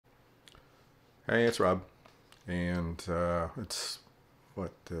Hey, it's Rob, and it's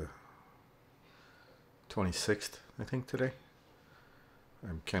what the 26th, I think today.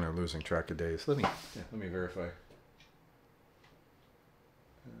 I'm kind of losing track of days. Let me verify.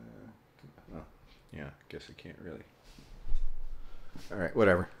 Oh, yeah, I guess I can't really. All right,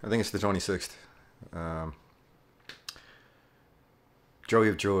 whatever. I think it's the 26th. Um, Joy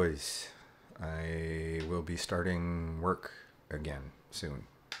of joys. I will be starting work again soon.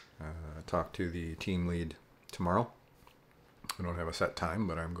 Talk to the team lead tomorrow. I don't have a set time,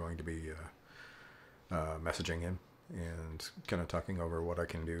 but I'm going to be messaging him and kind of talking over what I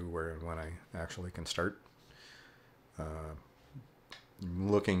can do, where and when I actually can start.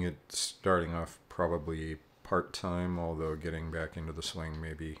 Looking at starting off probably part time, although getting back into the swing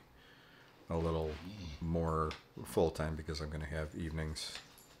maybe a little more full time because I'm going to have evenings.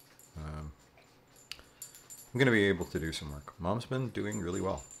 I'm going to be able to do some work. Mom's been doing really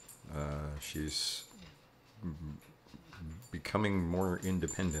well. She's becoming more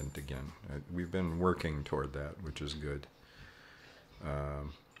independent again. We've been working toward that, which is good. I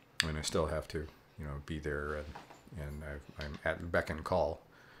mean, I still have to, be there, and I'm at beck and call.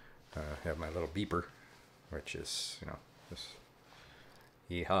 Have my little beeper, which is, this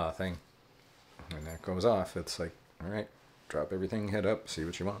yee-haw thing. When that goes off, it's like, all right, drop everything, head up, see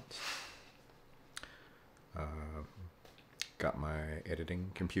what you want. Got my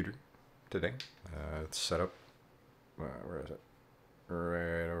editing computer today. It's set up. Where is it?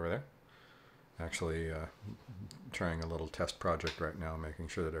 Right over there. Actually, trying a little test project right now, making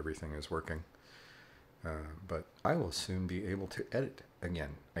sure that everything is working. But I will soon be able to edit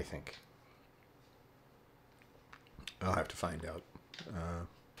again, I think. I'll have to find out.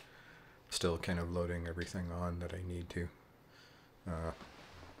 Still kind of loading everything on that I need to.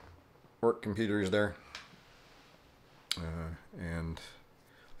 Work computer is there. And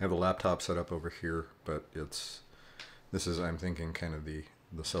I have a laptop set up over here, but this is, I'm thinking, kind of the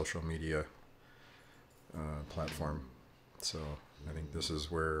social media platform. So I think this is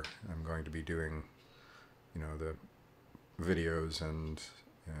where I'm going to be doing, the videos and,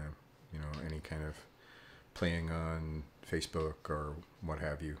 any kind of playing on Facebook or what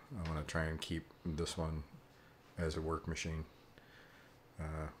have you. I want to try and keep this one as a work machine.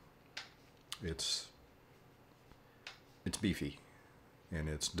 It's beefy, and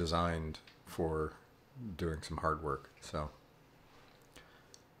it's designed for doing some hard work. So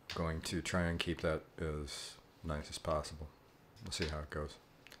I'm going to try and keep that as nice as possible. We'll see how it goes.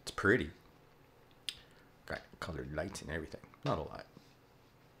 It's pretty. Got colored lights and everything. Not a lot.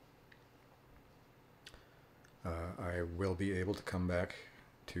 I will be able to come back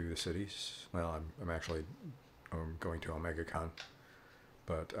to the cities. Well, I'm actually going to OmegaCon,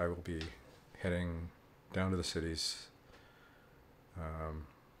 but I will be heading down to the cities,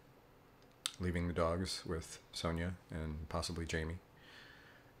 leaving the dogs with Sonia and possibly Jamie,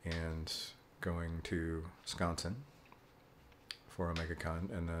 and going to Wisconsin for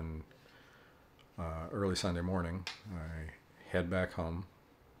OmegaCon, and then early Sunday morning I head back home,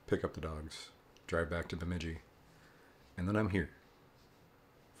 pick up the dogs, drive back to Bemidji, and then I'm here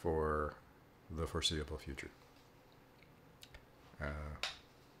for the foreseeable future.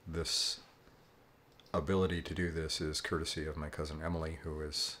 This ability to do this is courtesy of my cousin Emily, who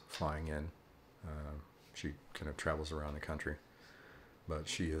is flying in. She kind of travels around the country, but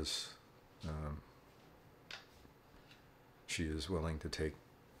she is willing to take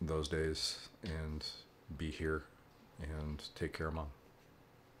those days and be here and take care of Mom.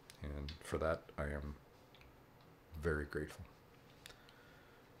 And for that, I am very grateful.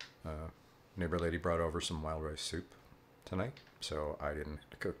 Neighbor lady brought over some wild rice soup tonight, so I didn't have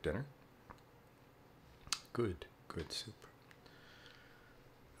to cook dinner. Good soup.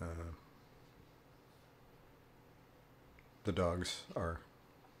 The dogs are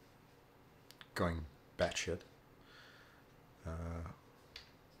going batshit.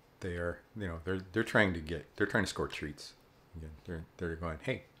 They are, they're trying to score treats. Again, they're going,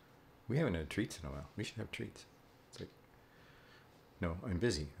 hey, we haven't had treats in a while. We should have treats. It's like, no, I'm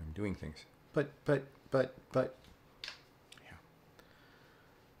busy. I'm doing things. But,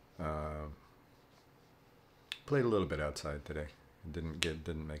 yeah. Played a little bit outside today.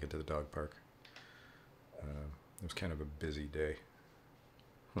 Didn't make it to the dog park. It was kind of a busy day.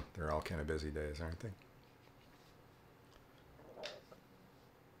 They're all kind of busy days, aren't they?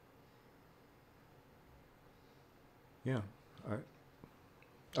 Yeah.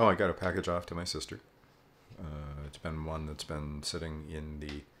 I got a package off to my sister. It's been one that's been sitting in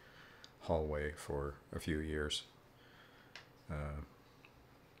the hallway for a few years.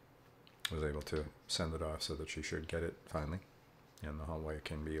 Was able to send it off so that she should get it finally, and the hallway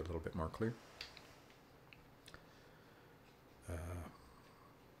can be a little bit more clear.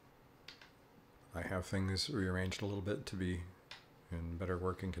 I have things rearranged a little bit to be in better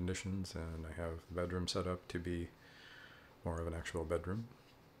working conditions, and I have the bedroom set up to be more of an actual bedroom.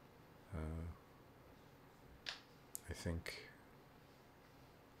 I think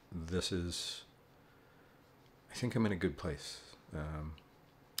I think I'm in a good place.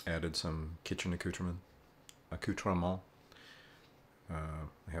 Added some kitchen accoutrement. I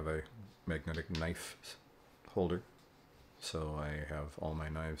have a magnetic knife holder, so I have all my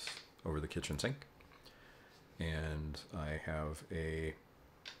knives over the kitchen sink. And I have a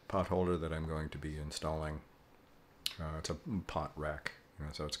pot holder that I'm going to be installing. It's a pot rack,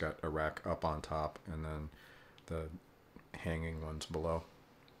 so it's got a rack up on top and then the hanging ones below,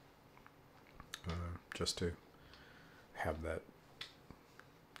 just to have that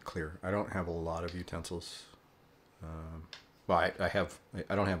clear. I don't have a lot of utensils. Well, I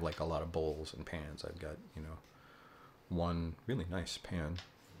don't have like a lot of bowls and pans. I've got, one really nice pan,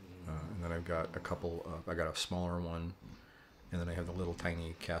 and then I've got I got a smaller one, and then I have the little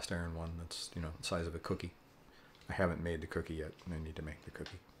tiny cast iron one that's, the size of a cookie. I haven't made the cookie yet, and I need to make the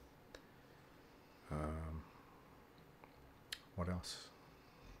cookie. What else?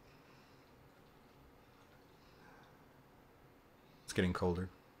 It's getting colder.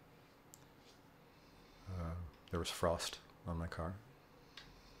 There was frost on my car.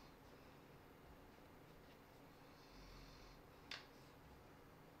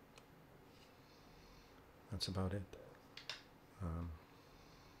 That's about it.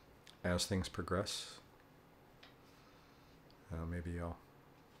 As things progress, maybe I'll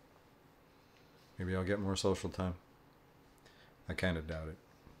get more social time. I kind of doubt it.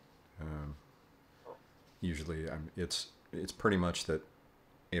 Usually, it's pretty much that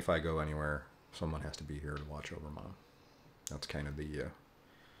if I go anywhere, someone has to be here to watch over Mom. That's kind of the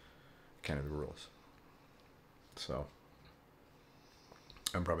rules. So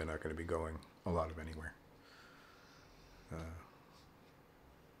I'm probably not going to be going a lot of anywhere.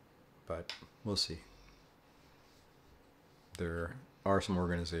 But we'll see. There are some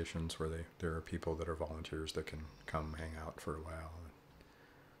organizations where there are people that are volunteers that can come hang out for a while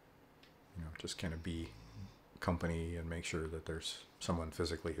and, just kind of be company and make sure that there's someone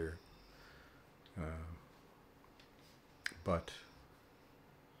physically here. But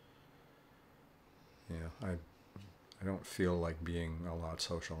yeah, I don't feel like being a lot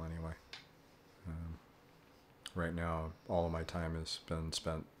social anyway. Right now, all of my time has been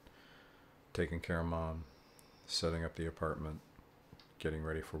spent taking care of Mom, setting up the apartment, getting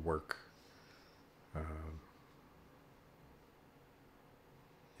ready for work,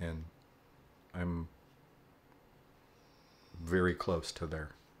 and I'm very close to there.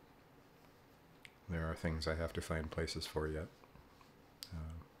 There are things I have to find places for yet.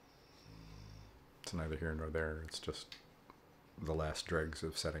 It's neither here nor there. It's just the last dregs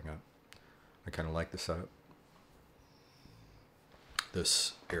of setting up. I kind of like the setup.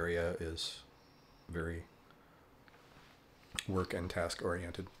 This area is very work and task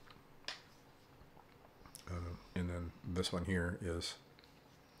oriented. And then this one here is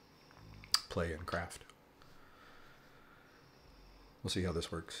play and craft. We'll see how this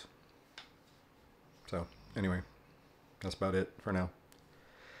works. So anyway, that's about it for now.